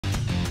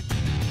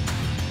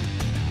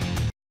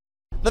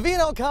The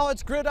VNL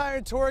College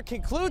Gridiron Tour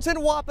concludes in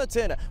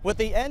Wahpeton with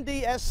the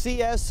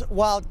NDSCS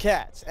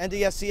Wildcats.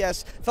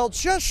 NDSCS fell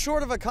just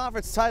short of a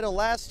conference title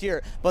last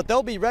year, but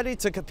they'll be ready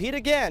to compete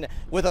again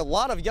with a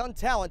lot of young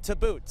talent to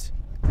boot.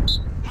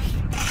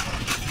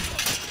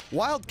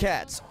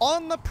 Wildcats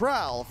on the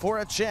prowl for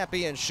a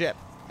championship.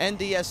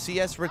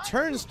 NDSCS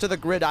returns to the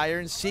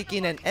gridiron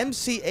seeking an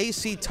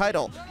MCAC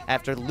title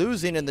after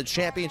losing in the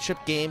championship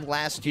game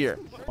last year.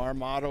 Our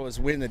motto is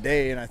win the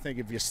day, and I think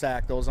if you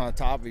stack those on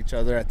top of each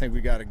other, I think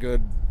we got a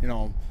good,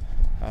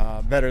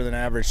 better than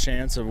average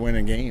chance of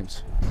winning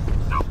games.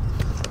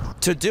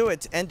 To do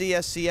it,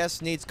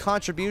 NDSCS needs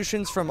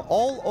contributions from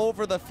all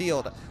over the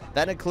field.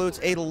 That includes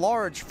a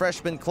large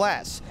freshman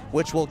class,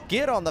 which will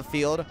get on the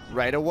field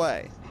right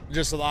away.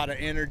 Just a lot of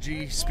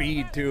energy,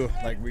 speed too.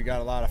 Like, we got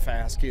a lot of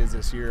fast kids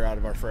this year out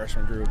of our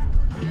freshman group.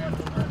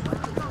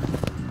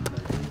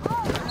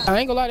 I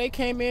think a lot, they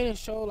came in and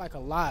showed like a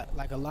lot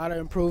of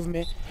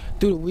improvement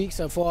through the weeks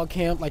of fall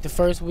camp. Like the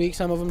first week,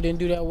 some of them didn't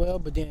do that well,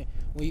 but then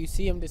when you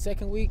see them the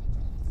second week,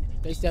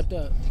 they stepped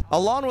up.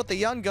 Along with the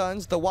young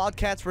guns, the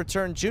Wildcats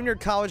returned Junior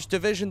College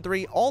Division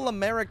III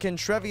All-American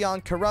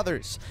Trevion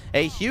Carruthers,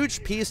 a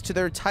huge piece to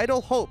their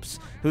title hopes,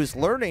 who's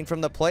learning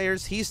from the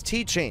players he's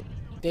teaching.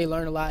 They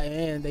learn a lot,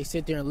 and they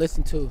sit there and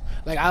listen to.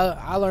 Like,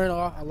 I learn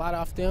a lot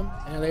off them,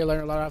 and they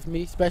learn a lot off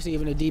me, especially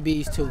even the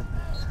DBs too.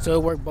 So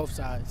it worked both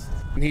sides.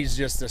 He's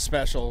just a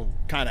special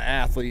kind of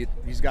athlete.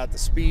 He's got the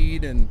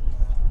speed and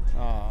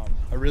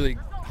a really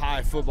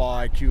high football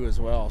IQ as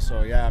well.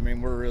 So yeah, I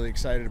mean, we're really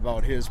excited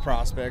about his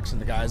prospects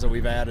and the guys that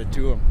we've added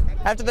to him.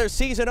 After their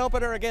season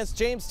opener against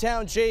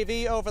Jamestown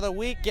JV over the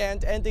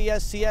weekend,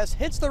 NDSCS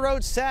hits the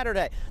road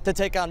Saturday to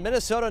take on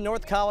Minnesota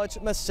North College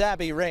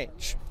Mesabi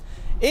Range.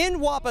 In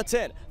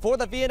Wahpeton for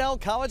the VNL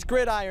College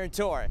Gridiron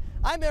Tour,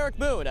 I'm Eric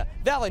Moon,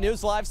 Valley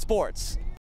News Live Sports.